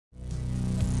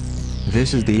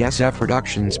This is the SF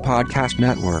Productions Podcast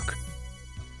Network.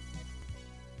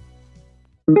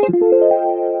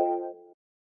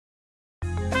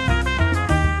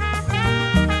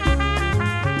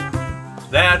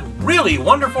 That really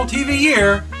wonderful TV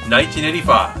year,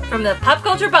 1985. From the Pop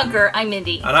Culture Bunker, I'm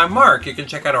Mindy. And I'm Mark. You can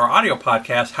check out our audio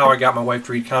podcast, How I Got My Wife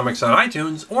to Read Comics, on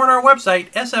iTunes or on our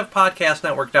website,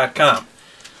 sfpodcastnetwork.com.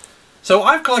 So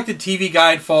I've collected TV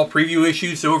Guide fall preview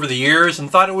issues over the years and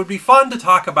thought it would be fun to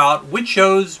talk about which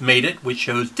shows made it, which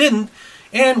shows didn't,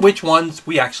 and which ones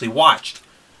we actually watched.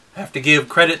 I have to give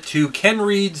credit to Ken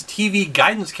Reed's TV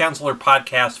Guidance Counselor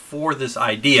podcast for this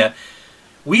idea.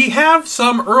 We have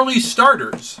some early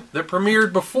starters that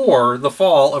premiered before the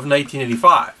fall of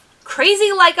 1985.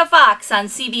 Crazy Like a Fox on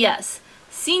CBS.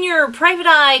 Senior private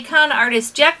eye con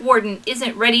artist Jack Warden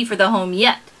isn't ready for the home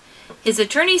yet. His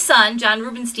attorney son, John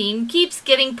Rubenstein, keeps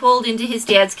getting pulled into his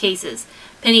dad's cases.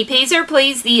 Penny Pazer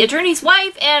plays the attorney's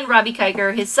wife and Robbie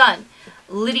Kiger his son.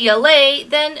 Lydia Lay,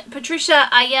 then Patricia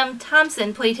I.M.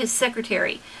 Thompson played his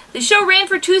secretary. The show ran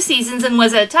for 2 seasons and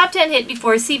was a top 10 hit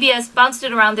before CBS bounced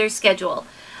it around their schedule.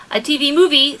 A TV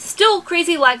movie, still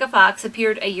Crazy Like a Fox,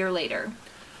 appeared a year later.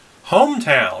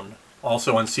 Hometown,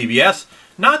 also on CBS,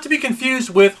 not to be confused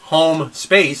with Home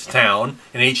Space Town,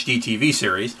 an HD TV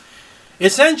series.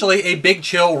 Essentially a Big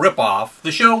Chill ripoff,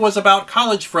 the show was about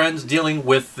college friends dealing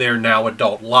with their now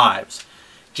adult lives.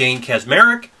 Jane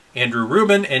Kaczmarek, Andrew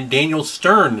Rubin, and Daniel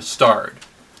Stern starred.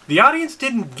 The audience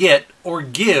didn't get or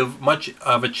give much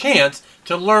of a chance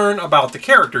to learn about the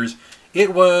characters.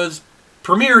 It was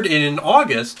premiered in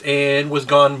August and was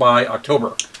gone by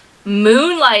October.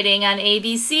 Moonlighting on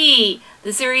ABC,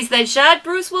 the series that shot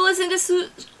Bruce Willis into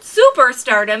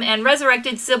superstardom and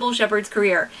resurrected Sybil Shepherd's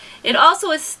career. It also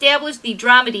established the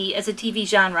dramedy as a TV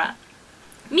genre.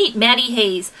 Meet Maddie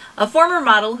Hayes, a former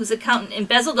model whose accountant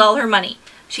embezzled all her money.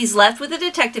 She's left with a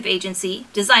detective agency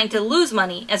designed to lose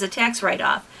money as a tax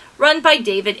write-off, run by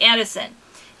David Addison.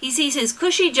 He sees his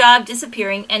cushy job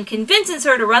disappearing and convinces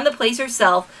her to run the place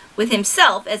herself, with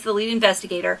himself as the lead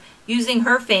investigator, using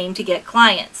her fame to get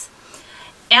clients.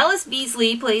 Alice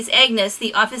Beasley plays Agnes,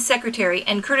 the office secretary,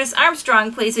 and Curtis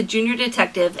Armstrong plays a junior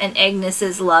detective and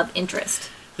Agnes's love interest.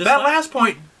 That last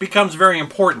point becomes very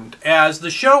important, as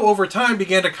the show over time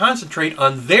began to concentrate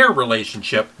on their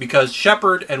relationship because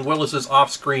Shepherd and Willis's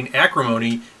off-screen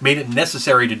acrimony made it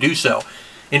necessary to do so.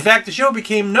 In fact, the show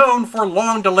became known for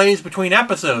long delays between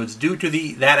episodes due to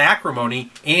that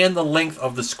acrimony and the length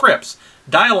of the scripts.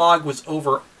 Dialogue was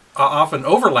often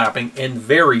overlapping and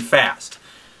very fast.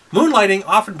 Moonlighting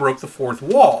often broke the fourth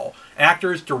wall,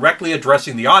 actors directly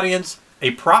addressing the audience,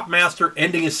 a prop master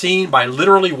ending a scene by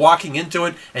literally walking into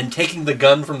it and taking the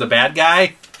gun from the bad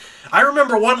guy. I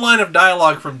remember one line of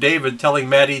dialogue from David telling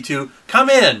Maddie to, "Come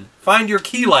in, find your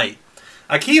key light."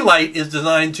 A key light is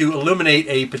designed to illuminate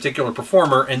a particular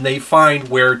performer, and they find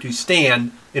where to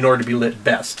stand in order to be lit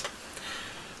best.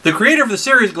 The creator of the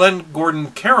series, Glenn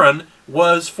Gordon Caron,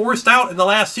 was forced out in the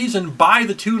last season by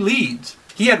the 2 leads.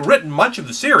 He had written much of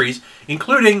the series,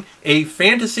 including a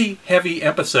fantasy-heavy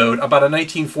episode about a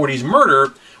 1940s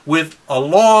murder with a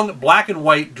long black and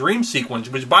white dream sequence,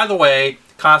 which, by the way,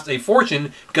 cost a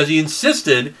fortune because he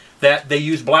insisted that they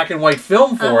use black and white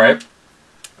film for it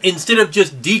instead of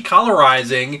just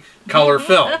decolorizing color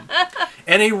film.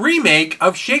 And a remake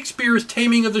of Shakespeare's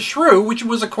Taming of the Shrew, which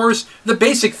was, of course, the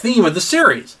basic theme of the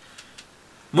series.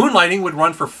 Moonlighting would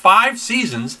run for 5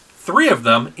 seasons, 3 of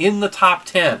them in the top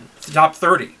 10. Top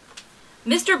 30.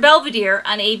 Mr. Belvedere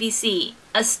on ABC,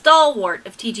 a stalwart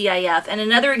of TGIF and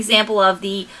another example of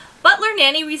the butler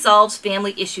nanny resolves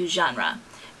family issues genre.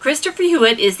 Christopher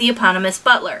Hewitt is the eponymous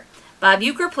butler. Bob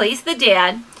Uecker plays the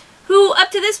dad, who up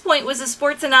to this point was a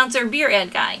sports announcer beer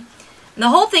ad guy. And the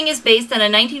whole thing is based on a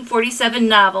 1947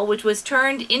 novel which was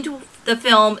turned into the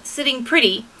film Sitting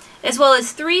Pretty, as well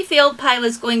as 3 failed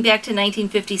pilots going back to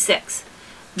 1956.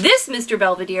 This Mr.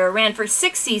 Belvedere ran for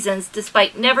 6 seasons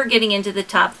despite never getting into the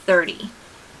top 30.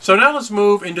 So now let's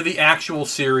move into the actual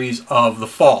series of the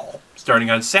fall. Starting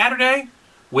on Saturday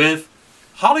with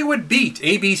Hollywood Beat,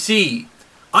 ABC.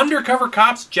 Undercover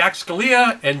cops Jack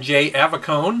Scalia and Jay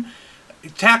Avacone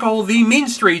tackle the mean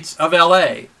streets of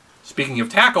LA. Speaking of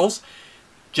tackles,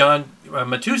 John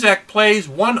Matuszak plays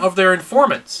one of their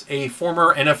informants, a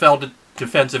former NFL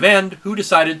defensive end who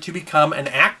decided to become an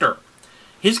actor.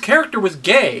 His character was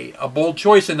gay, a bold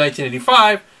choice in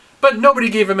 1985, but nobody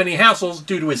gave him any hassles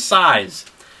due to his size.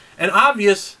 An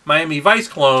obvious Miami Vice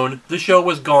clone, the show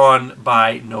was gone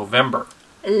by November.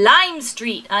 Lime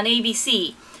Street on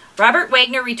ABC. Robert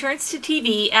Wagner returns to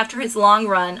TV after his long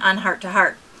run on Heart to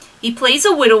Heart. He plays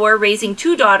a widower raising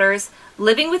 2 daughters,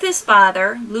 living with his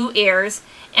father, Lou Ayres,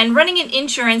 and running an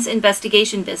insurance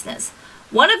investigation business.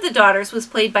 One of the daughters was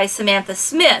played by Samantha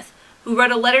Smith, who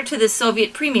wrote a letter to the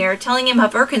Soviet premier telling him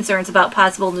of her concerns about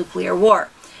possible nuclear war.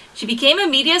 She became a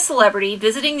media celebrity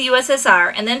visiting the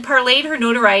USSR and then parlayed her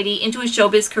notoriety into a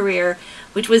showbiz career,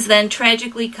 which was then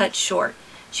tragically cut short.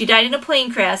 She died in a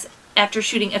plane crash after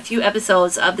shooting a few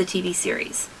episodes of the TV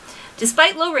series.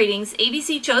 Despite low ratings,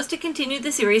 ABC chose to continue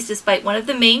the series despite one of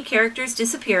the main characters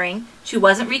disappearing, she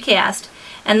wasn't recast,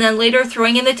 and then later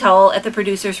throwing in the towel at the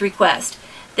producer's request.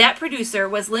 That producer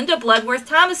was Linda Bloodworth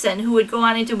Thomason, who would go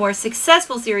on into a more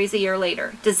successful series a year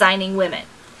later, Designing Women.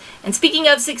 And speaking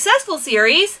of successful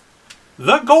series,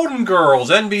 The Golden Girls,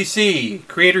 NBC.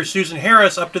 Creator Susan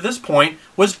Harris, up to this point,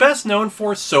 was best known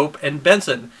for Soap and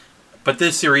Benson, but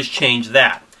this series changed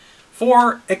that.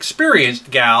 For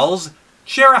experienced gals,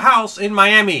 share a house in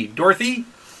Miami. Dorothy,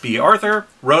 Bea Arthur,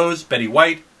 Rose, Betty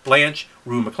White, Blanche,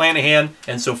 Rue McClanahan,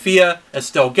 and Sophia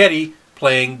Estelle Getty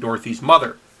playing Dorothy's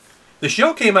mother. The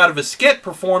show came out of a skit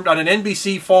performed on an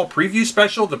NBC fall preview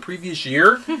special the previous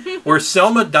year, where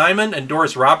Selma Diamond and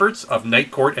Doris Roberts of Night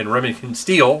Court and Remington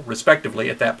Steele, respectively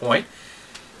at that point,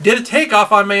 did a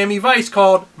takeoff on Miami Vice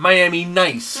called Miami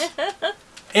Nice.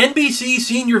 NBC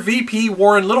senior VP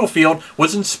Warren Littlefield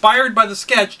was inspired by the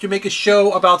sketch to make a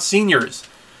show about seniors.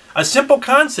 A simple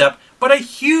concept, but a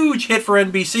huge hit for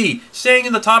NBC, staying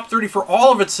in the top 30 for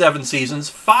all of its 7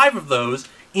 seasons, 5 of those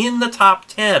in the top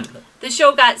 10. the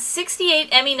show got 68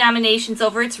 Emmy nominations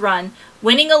over its run,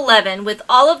 winning 11, with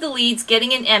all of the leads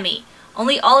getting an Emmy.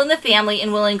 Only All in the Family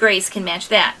and Will and Grace can match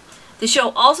that. The show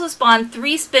also spawned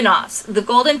 3 spin-offs: The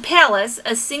Golden Palace,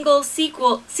 a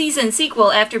single-season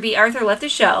sequel after Bea Arthur left the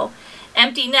show;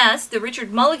 Empty Nest, the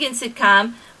Richard Mulligan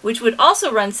sitcom, which would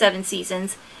also run 7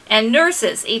 seasons; and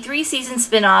Nurses, a 3-season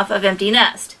spin-off of Empty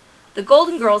Nest. The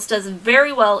Golden Girls does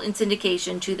very well in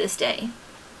syndication to this day.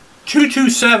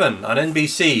 227 on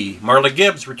NBC. Marla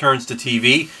Gibbs returns to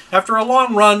TV after a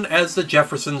long run as the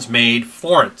Jeffersons' maid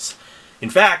Florence.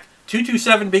 In fact,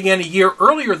 227 began a year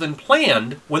earlier than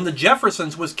planned when The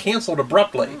Jeffersons was canceled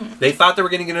abruptly. They thought they were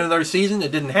going to get another season.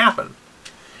 It didn't happen.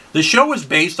 The show was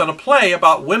based on a play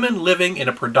about women living in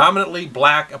a predominantly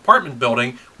black apartment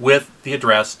building with the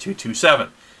address 227.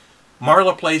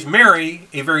 Marla plays Mary,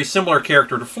 a very similar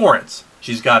character to Florence.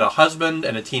 She's got a husband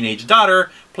and a teenage daughter,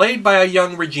 played by a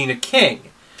young Regina King.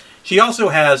 She also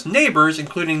has neighbors,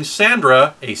 including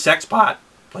Sandra, a sexpot,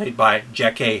 played by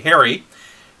Jackée Harry.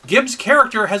 Gibbs'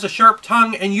 character has a sharp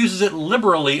tongue and uses it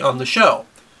liberally on the show.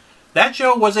 That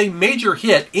show was a major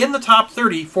hit in the top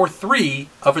 30 for 3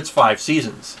 of its 5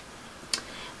 seasons.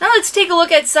 Now let's take a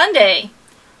look at Sunday.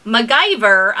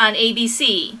 MacGyver on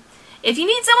ABC. If you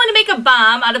need someone to make a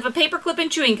bomb out of a paperclip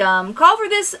and chewing gum, call for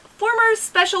this former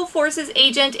Special Forces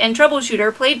agent and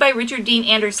troubleshooter played by Richard Dean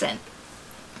Anderson.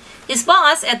 His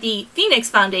boss at the Phoenix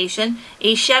Foundation,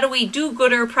 a shadowy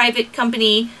do-gooder private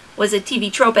company, was a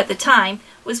TV trope at the time,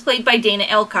 was played by Dana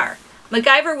Elcar.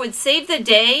 MacGyver would save the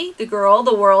day, the girl,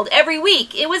 the world every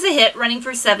week. It was a hit, running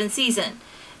for 7 seasons.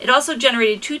 It also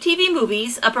generated 2 TV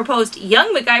movies, a proposed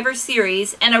Young MacGyver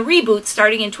series, and a reboot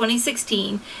starting in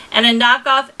 2016, and a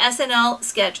knockoff SNL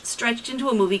sketch stretched into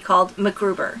a movie called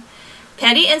MacGruber.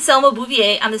 Patty and Selma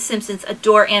Bouvier on The Simpsons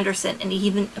adore Anderson, and he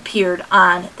even appeared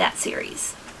on that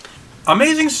series.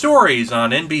 Amazing Stories on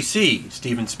NBC.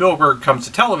 Steven Spielberg comes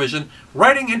to television,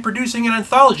 writing and producing an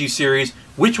anthology series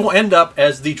which will end up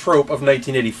as the trope of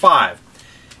 1985.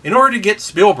 In order to get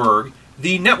Spielberg,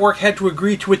 the network had to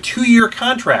agree to a 2-year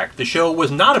contract. The show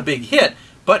was not a big hit,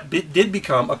 but it did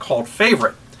become a cult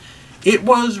favorite. It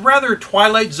was rather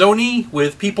Twilight Zone-y,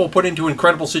 with people put into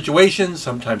incredible situations,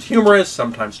 sometimes humorous,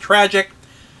 sometimes tragic.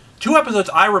 2 episodes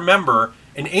I remember,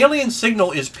 an alien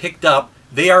signal is picked up.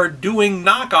 They are doing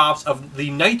knockoffs of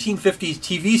the 1950s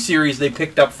TV series they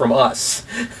picked up from us.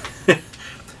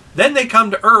 Then they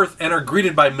come to Earth and are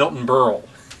greeted by Milton Berle.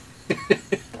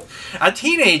 A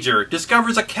teenager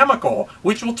discovers a chemical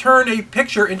which will turn a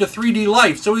picture into 3D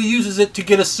life, so he uses it to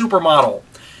get a supermodel.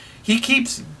 He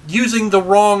keeps using the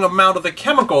wrong amount of the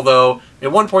chemical, though.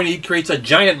 At one point he creates a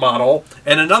giant model,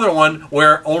 and another one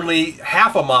where only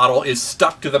half a model is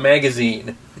stuck to the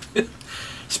magazine.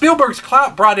 Spielberg's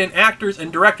clout brought in actors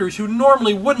and directors who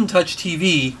normally wouldn't touch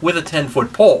TV with a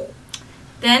 10-foot pole.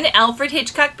 Then Alfred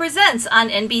Hitchcock Presents on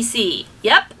NBC.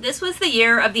 Yep, this was the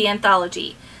year of the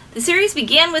anthology. The series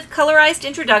began with colorized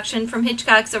introduction from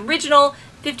Hitchcock's original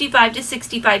 55 to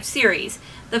 65 series,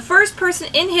 the first person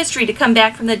in history to come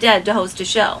back from the dead to host a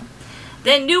show.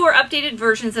 Then new or updated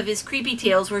versions of his creepy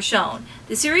tales were shown.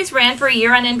 The series ran for a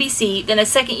year on NBC, then a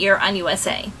second year on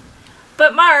USA.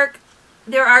 But Mark,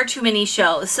 there are too many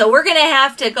shows, so we're going to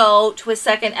have to go to a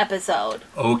second episode.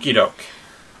 Okie doke.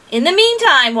 In the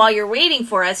meantime, while you're waiting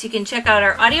for us, you can check out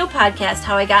our audio podcast,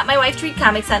 How I Got My Wife to Read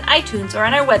Comics, on iTunes or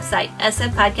on our website,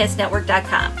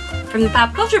 sfpodcastnetwork.com. From the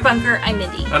Pop Culture Bunker, I'm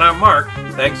Mindy. And I'm Mark.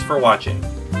 Thanks for watching.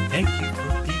 Thank you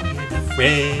for being a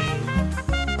friend.